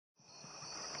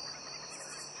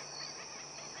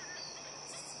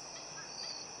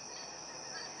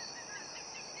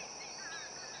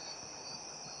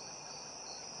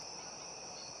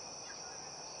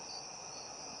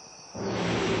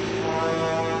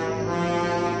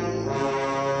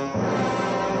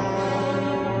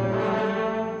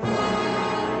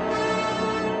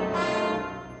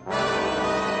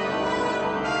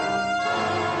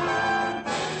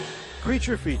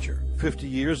Creature Feature, 50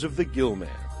 Years of the Gill Man,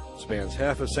 spans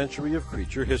half a century of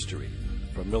creature history,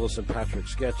 from Millicent Patrick's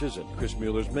sketches and Chris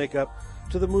Mueller's makeup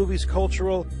to the movie's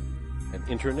cultural and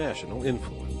international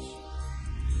influence.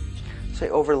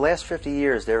 Say, over the last 50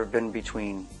 years, there have been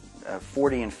between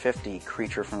 40 and 50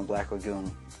 Creature from the Black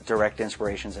Lagoon direct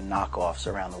inspirations and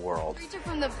knockoffs around the world. Creature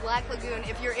from the Black Lagoon,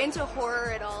 if you're into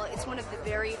horror at all, it's one of the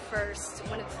very first,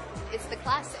 it's the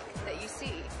classic that you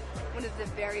see. One of the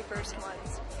very first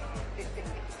ones.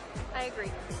 I agree.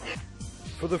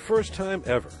 For the first time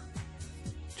ever,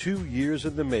 2 years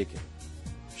in the making,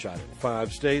 shot in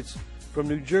 5 states, from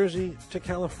New Jersey to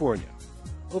California,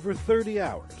 over 30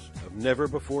 hours of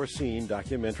never-before-seen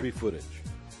documentary footage.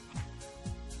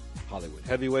 Hollywood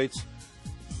heavyweights,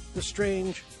 the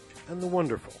strange and the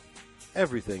wonderful,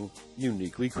 everything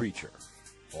uniquely Creature,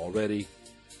 all ready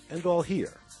and all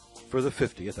here for the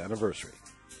 50th anniversary.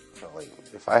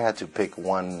 If I had to pick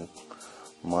one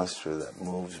monster that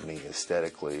moves me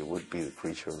aesthetically, it would be the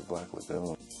Creature of the Black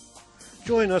Lagoon.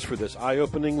 Join us for this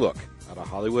eye-opening look at a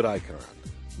Hollywood icon,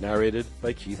 narrated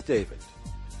by Keith David.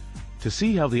 To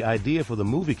see how the idea for the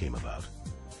movie came about,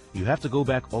 you have to go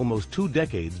back almost 2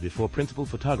 decades before principal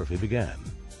photography began.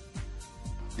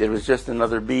 It was just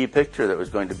another B picture that was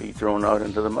going to be thrown out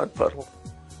into the mud puddle.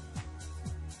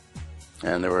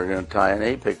 And they were going to tie an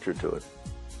A picture to it.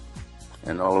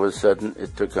 And all of a sudden,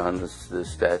 it took on the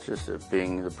status of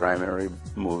being the primary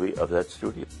movie of that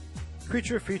studio.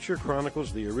 Creature Feature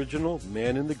chronicles the original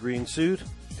man in the green suit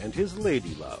and his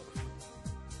lady love.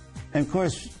 And of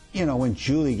course, you know, when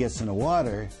Julie gets in the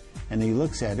water and he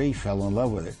looks at her, he fell in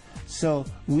love with her. So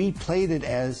we played it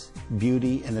as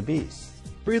Beauty and the Beast.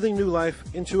 Breathing new life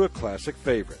into a classic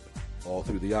favorite, all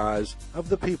through the eyes of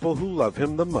the people who love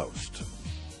him the most.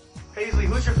 Paisley,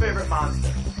 who's your favorite monster?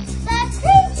 The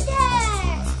Creature!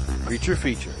 Creature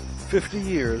Feature, 50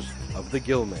 Years of the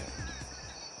Gill Man.